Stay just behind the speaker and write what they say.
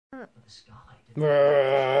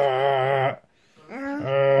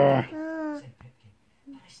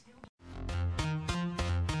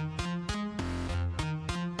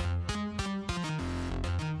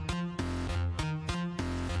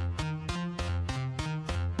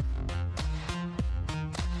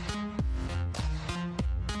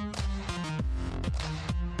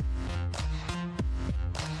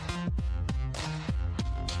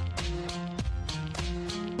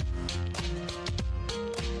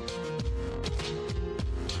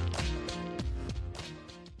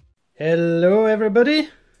Hello everybody.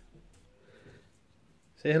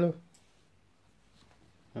 Say hello.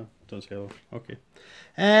 Oh, don't say hello. Okay.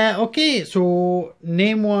 Okay, so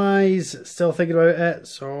name wise, still thinking about it.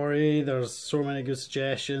 Sorry, there's so many good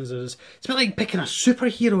suggestions. It's a bit like picking a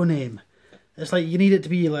superhero name. It's like you need it to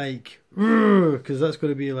be like, because that's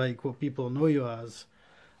going to be like what people know you as.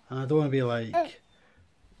 And I don't want to be like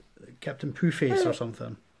Captain Pooh-Face or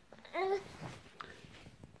something.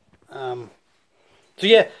 So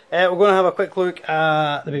yeah, we're going to have a quick look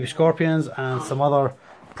at the baby scorpions and some other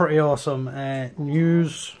pretty awesome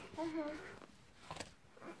news.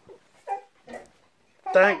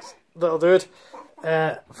 Thanks, that'll do it.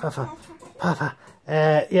 Papa.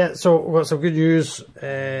 Yeah, so we've got some good news.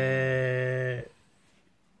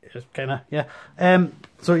 Kinda, yeah.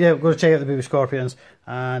 So yeah, we're going to check out the baby scorpions,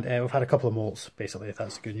 and we've had a couple of molts, basically.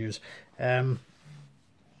 That's good news.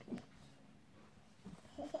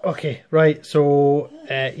 Okay, right, so,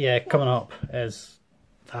 yeah, coming up is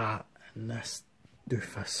that and this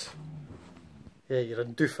doofus. Yeah, you're a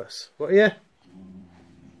doofus. What are you?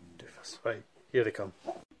 Doofus. Right, here they come.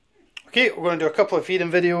 Okay, we're going to do a couple of feeding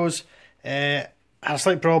videos. I had a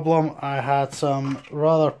slight problem. I had some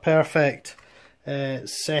rather perfect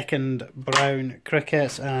second brown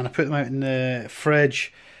crickets, and I put them out in the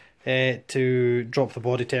fridge to drop the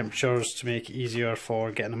body temperatures to make it easier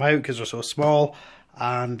for getting them out because they're so small.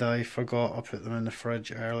 And I forgot I put them in the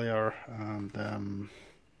fridge earlier, and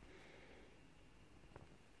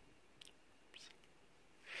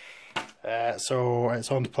so it's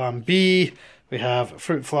on to plan B. We have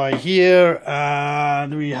fruit fly here,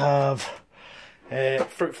 and we have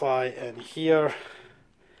fruit fly in here.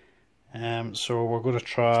 So we're going to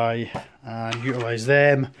try and utilise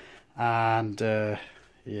them, and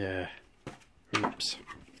yeah, oops.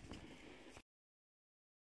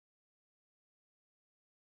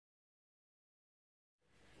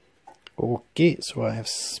 Okay, so I have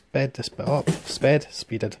speeded this bit up.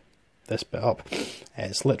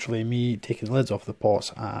 It's literally me taking the lids off the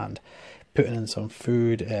pots and putting in some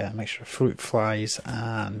food, a mixture of fruit flies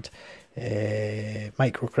and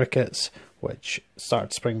micro crickets, which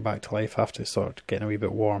started to spring back to life after they started getting a wee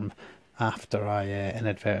bit warm after I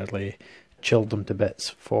inadvertently chilled them to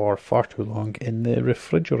bits for far too long in the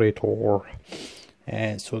refrigerator.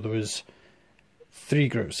 So there was two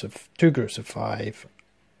groups of 5,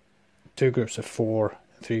 2 groups of 4,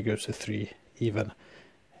 3 groups of 3 even.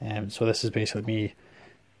 So this is basically me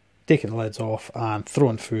taking the lids off and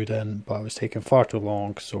throwing food in, but it was taking far too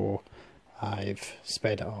long, so I've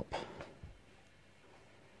sped it up.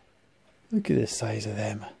 Look at the size of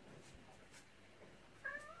them.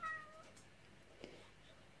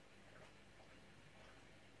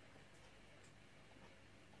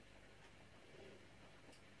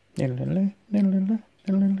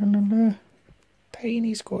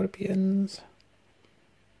 Tiny scorpions.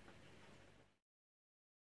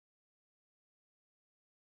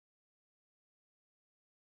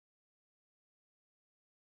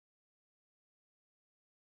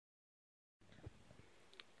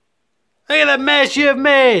 Look at the mess you've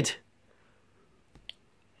made!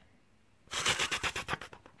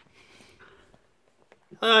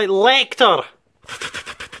 Like Lecter!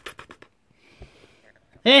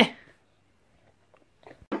 Eh?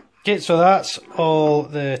 Okay, so that's all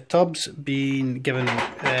the tubs being given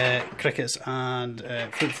crickets and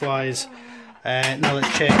fruit flies. Now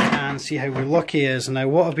let's check and see how Lucky is. Now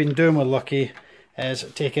what I've been doing with Lucky is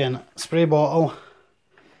taking a spray bottle,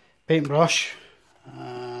 paintbrush,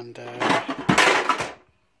 and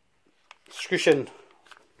scooshing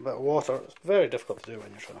a bit of water. It's very difficult to do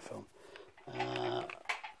when you're trying to film.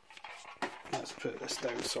 Let's put this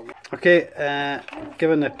down somewhere. Okay,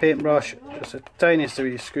 giving the paintbrush just the tiniest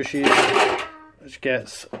wee scooshy, which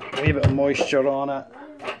gets a wee bit of moisture on it.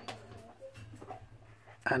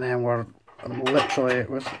 And then we're literally,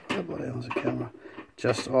 where's the camera?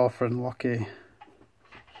 Just offering Lucky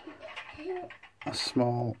a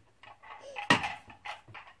small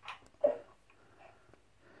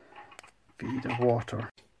feed of water.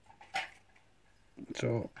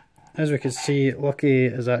 So as we can see, Lucky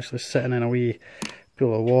is actually sitting in a wee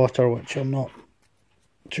pool of water, which I'm not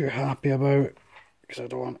too happy about, because I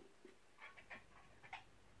don't want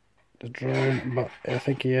to drown, but I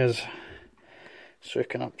think he is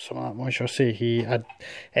soaking up some of that moisture. See,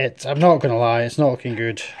 I'm not going to lie, it's not looking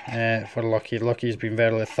good for Lucky. Lucky's been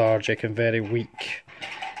very lethargic and very weak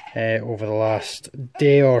over the last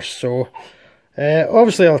day or so.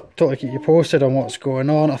 Obviously I'll totally keep you posted on what's going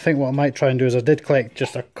on. I think what I might try and do is, I did collect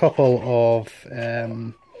just a couple of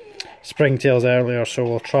springtails earlier, so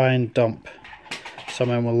we'll try and dump some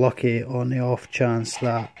in with Lucky on the off chance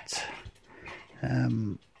that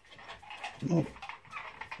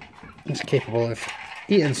it's capable of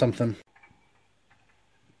eating something.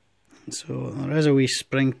 So there is a wee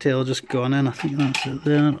springtail just gone in, I think that's it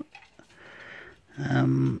there.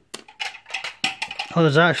 Oh,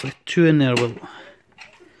 there's actually two in there. Well,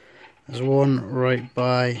 there's one right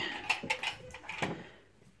by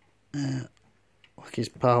Lucky's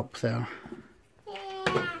palp there.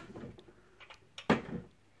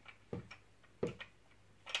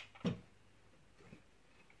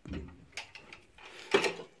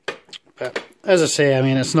 But as I say, I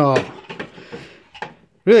mean, it's not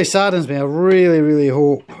really saddens me. I really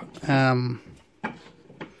hope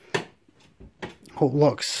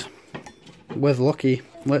luck's with Lucky,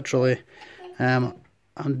 literally. I'm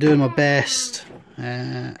doing my best,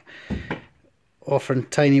 offering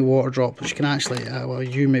tiny water drops, which you can actually, well,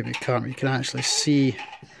 you maybe can't, but you can actually see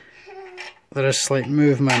there is slight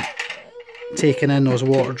movement taking in those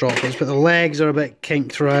water droplets, but the legs are a bit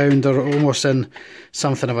kinked round. They're almost in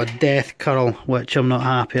something of a death curl, which I'm not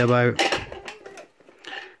happy about.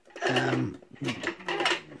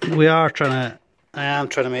 I am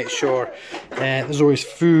trying to make sure there's always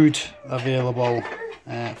food available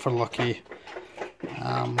for Lucky.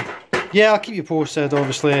 Yeah, I'll keep you posted,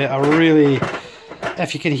 obviously.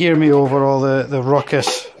 If you can hear me over all the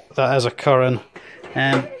ruckus that is occurring,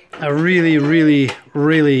 I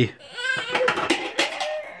really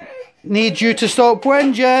need you to stop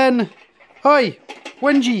whinging. Hi,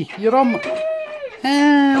 Whingy, you're on. What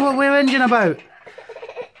are we whinging about?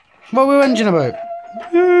 What are we whinging about?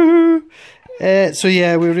 So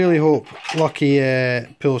yeah, we really hope Lucky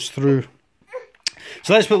pulls through.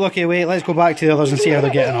 So let's put Lucky away, let's go back to the others and see how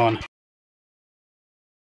they're getting on.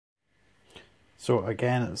 So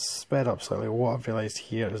again, it's sped up slightly. What I've realised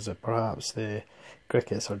here is that perhaps the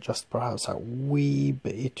crickets are just perhaps a wee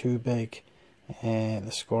bit too big.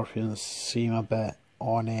 The scorpions seem a bit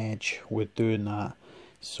on edge with doing that.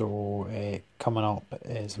 So coming up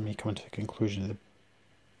is me coming to the conclusion that the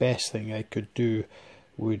best thing I could do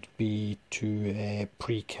would be to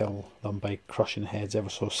pre-kill them by crushing heads ever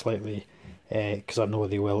so slightly, because I know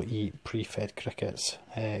they will eat pre-fed crickets,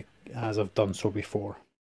 as I've done so before.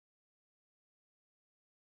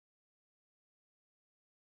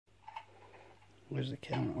 Where's the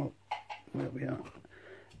camera? Oh, there we are.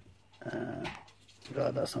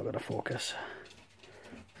 God, that's not going to focus.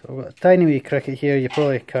 So I've got a tiny wee cricket here. You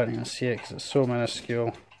probably can't even see it because it's so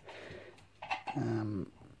minuscule.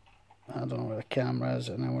 I don't know where the camera is,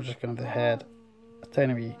 and then we're just going to the head, a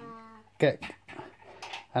tiny wee kick,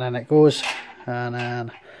 and then it goes, and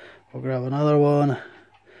then we'll grab another one,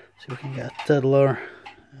 see if we can get a tiddler.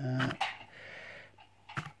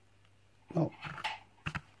 Oh,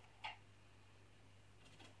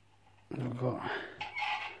 we've got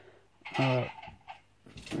another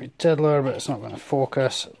wee tiddler, but it's not going to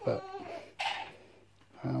focus. But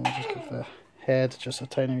we'll just give the head just a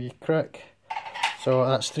tiny wee crick. So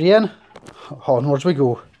that's 3 in. Onwards we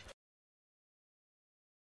go.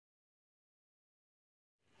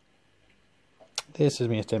 This is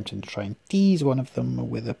me attempting to try and tease one of them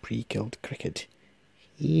with a pre-killed cricket.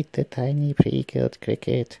 Eat the tiny pre-killed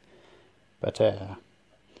cricket. But it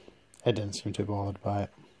didn't seem too bothered by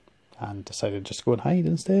it, and decided just to go and hide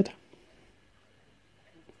instead.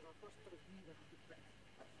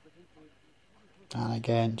 And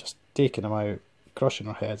again, just taking them out, crushing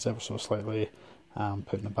their heads ever so slightly, and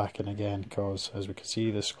putting them back in again, because as we can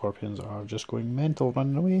see, the scorpions are just going mental,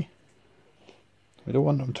 running away. We don't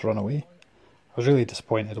want them to run away. I was really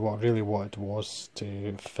disappointed. What I really wanted was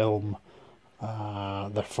to film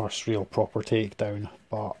their first real proper takedown,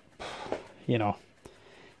 but you know,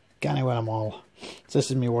 can't win them all. So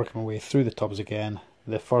this is me working my way through the tubs again.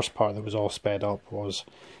 The first part that was all sped up was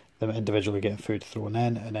them individually getting food thrown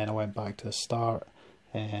in, and then I went back to the start,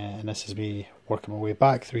 and this is me working my way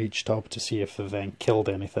back through each tub to see if they've then killed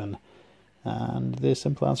anything, and the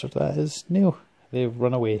simple answer to that is no, they've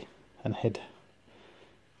run away and hid.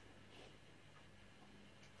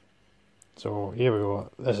 So here we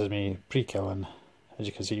go, this is me pre-killing, as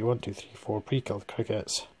you can see, 1, 2, 3, 4 pre-killed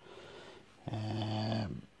crickets,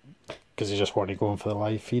 because they just weren't going for the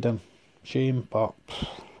live feeding. Shame, but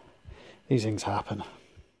these things happen.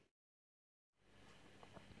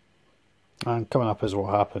 And coming up is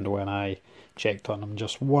what happened when I checked on them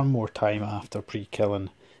just one more time after pre-killing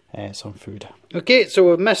some food. Okay, so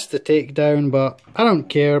we've missed the takedown, but I don't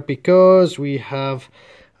care because we have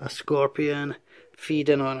a scorpion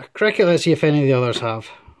feeding on a cricket. Let's see if any of the others have.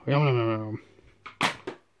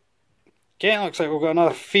 Okay, looks like we've got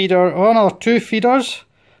another feeder. Oh, another 2 feeders.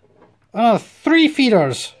 Another 3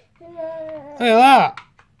 feeders. Look at that.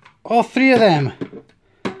 All 3 of them.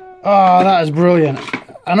 Oh, that is brilliant.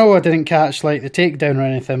 I know I didn't catch like the takedown or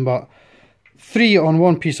anything, but 3 on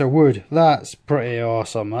 1 piece of wood. That's pretty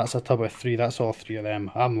awesome. That's a tub of 3. That's all 3 of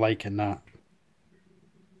them. I'm liking that.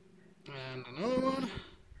 And another one.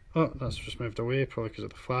 Oh, that's just moved away, probably because of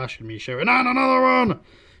the flash and me shouting, and another one!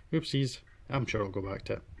 Oopsies. I'm sure I'll go back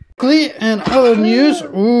to it. In other news,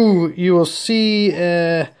 ooh, you will see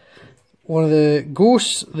one of the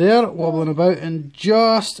ghosts there wobbling about, and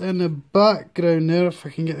just in the background there, if I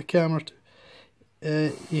can get the camera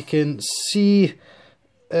to, you can see,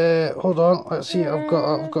 hold on, let's see, I've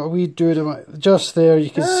got a wee dude in my, just there, you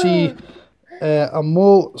can see a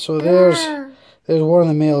molt. So there's one of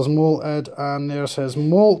the males molted, and there's his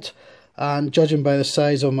molt, and judging by the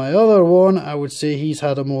size of my other one, I would say he's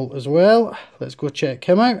had a molt as well. Let's go check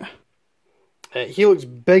him out. He looks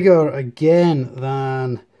bigger again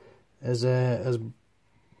than his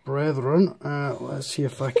brethren. Let's see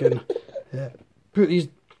if I can put these,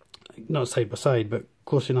 not side by side, but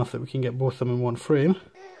close enough that we can get both of them in one frame.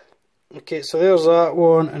 Okay, so there's that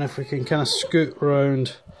one, and if we can kind of scoot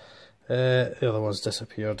round, the other one's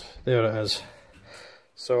disappeared. There it is.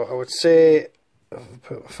 So I would say, if I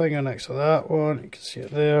put my finger next to that one, you can see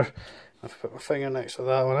it there. If I put my finger next to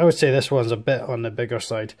that one, I would say this one's a bit on the bigger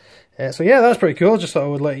side. So yeah, that's pretty cool. Just thought I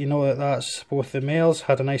would let you know that that's both the males.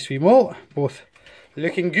 Had a nice wee molt. Both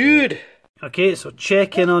looking good. Okay, so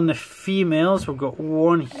checking on the females. We've got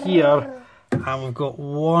one here, and we've got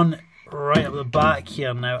one right up the back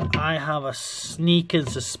here. Now, I have a sneaking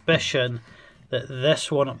suspicion that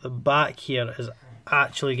this one up the back here is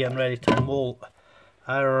actually getting ready to molt.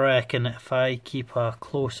 I reckon if I keep a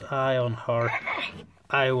close eye on her,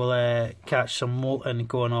 I will catch some molting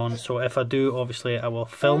going on. So if I do, obviously I will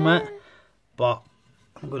film it, but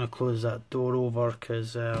I'm going to close that door over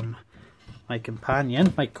because my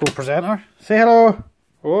companion, my co-presenter, say hello.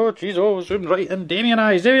 Oh jeez, oh, zoomed right in. Damien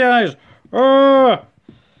eyes, Damien eyes. Oh,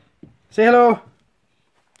 say hello.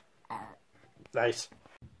 Nice,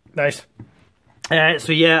 nice.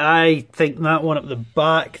 So yeah, I think that one up the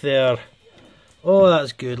back there. Oh,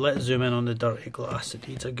 that's good. Let's zoom in on the dirty glass. It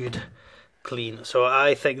needs a good clean. So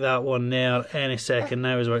I think that one there any second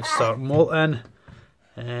now is about to start molting.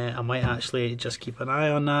 I might actually just keep an eye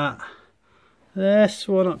on that. This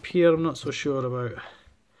one up here I'm not so sure about.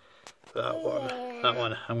 That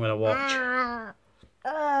one I'm going to watch.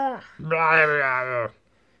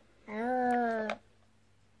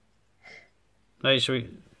 Nice, sweet.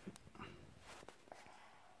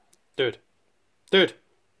 Dude.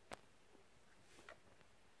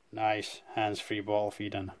 Nice, hands-free bottle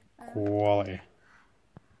feeding, quality.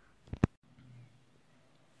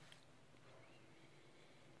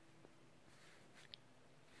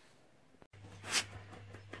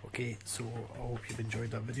 Okay, so I hope you've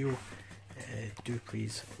enjoyed that video. Do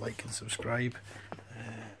please like and subscribe.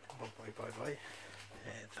 Bye.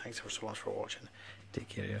 Thanks so much for watching. Take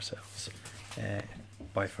care of yourselves.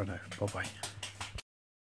 Bye for now. Bye.